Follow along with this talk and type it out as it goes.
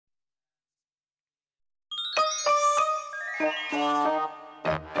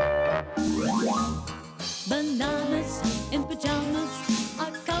Bananas in pyjamas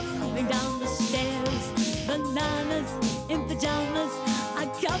are coming down the stairs. Bananas in pyjamas are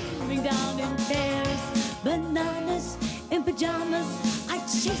coming down in pairs. Bananas in pyjamas are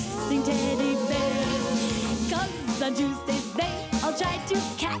chasing teddy bears. 'Cause on Tuesdays they all try to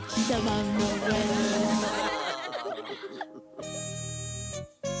catch them unawares.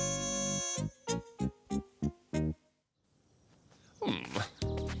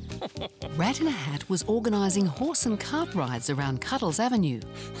 Rat in a Hat was organising horse and cart rides around Cuddles Avenue.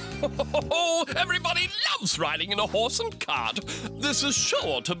 Oh, everybody loves riding in a horse and cart. This is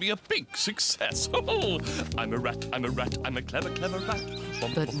sure to be a big success. Oh, I'm a rat, I'm a rat, I'm a clever, clever rat.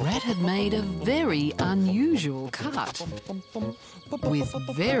 But Rat had made a very unusual cart with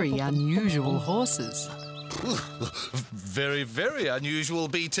very unusual horses. Very, very unusual,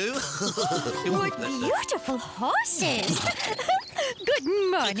 B2. What beautiful horses! Good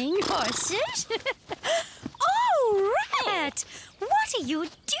morning, horses. Oh, Rat! What are you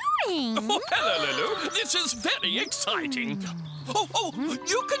doing? Oh, hello, Lulu. This is very exciting. Oh,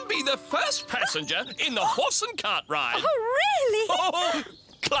 you can be the first passenger in the horse and cart ride. Oh, really? Oh,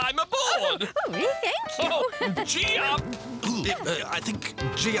 climb aboard. Oh, thank you. Oh, gee up. I think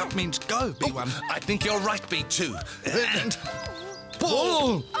G up means go, B1. I think you're right, B2. And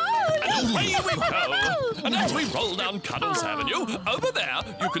pull! And away we go. And as we roll down Cuddles Avenue, over there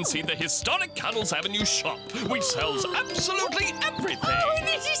you can see the historic Cuddles Avenue shop, which sells absolutely everything. Oh,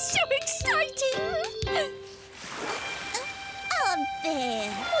 this is so exciting. Oh,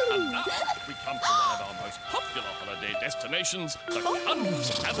 there. And now we come to one of our most popular holiday destinations, the Cuddles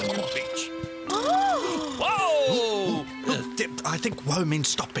Avenue Beach. Whoa! I think whoa means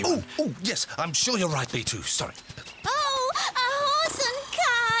stop, B1. Oh, yes, I'm sure you're right, B2. Sorry. Oh, a horse and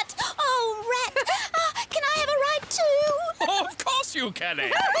cart. Oh, Rat, can I have a ride too? Oh, of course you can,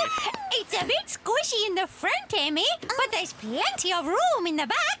 Amy. It's a bit squishy in the front, Amy, but there's plenty of room in the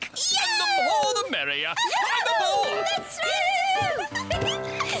back. And the more the merrier. Climb aboard. That's right.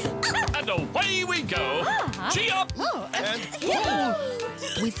 And away we go. Gee up and pull.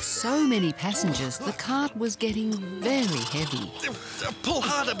 With so many passengers, the cart was getting very heavy. Pull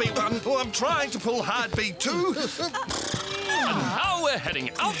harder, B1. Oh, I'm trying to pull hard, B2. And now we're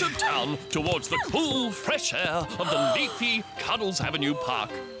heading out of town towards the cool, fresh air of the leafy Cuddles Avenue Park.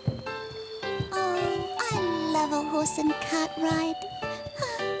 Oh, I love a horse and cart ride.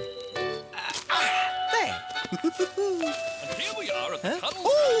 And here we are at the Cuddles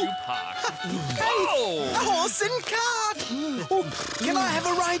Avenue Park. Oh! A horse and cart! Oh, can I have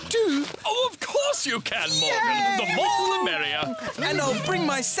a ride too? Oh, of course you can, Morgan. The more the merrier. And I'll bring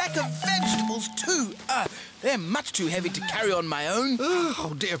my sack of vegetables too. They're much too heavy to carry on my own.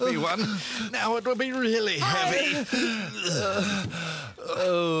 Oh, dear B1. Now it will be really heavy.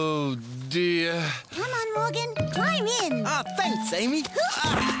 Oh, dear. Come on, Morgan, climb in. Thanks, Amy.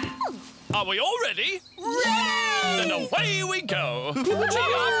 Are we all ready? Yay! Then away we go. Gee up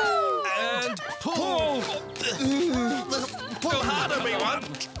and pull. Pull harder, B1.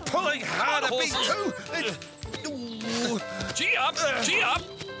 Pulling harder, B2. Gee up, gee up.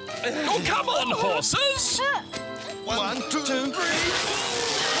 Oh, come on, horses. 1, 2, 3.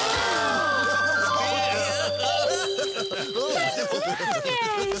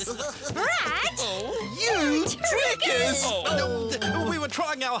 Rat! You trickers! We were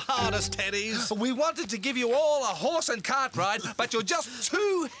trying our hardest, Teddies. We wanted to give you all a horse and cart ride, but you're just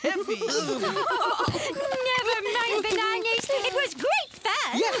too heavy. Never mind, Bananas. It was great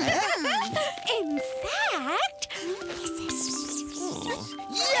fun. Yeah. In fact...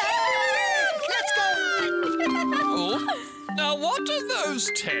 Let's go. Oh, now what are those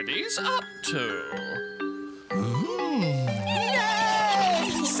teddies up to?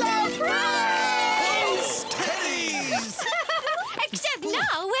 Surprise! Teddies! Except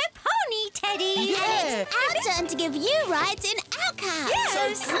now we're pony teddies. Yeah. It's our turn to give you rides in our car.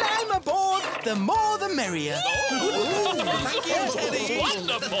 Yes. So climb aboard. The more the merrier. Thank you, Teddy.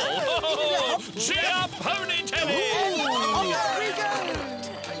 Wonderful! Gee up, pony teddy!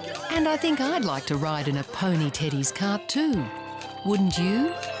 And I think I'd like to ride in a pony Teddy's cart too. Wouldn't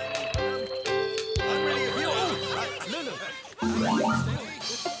you?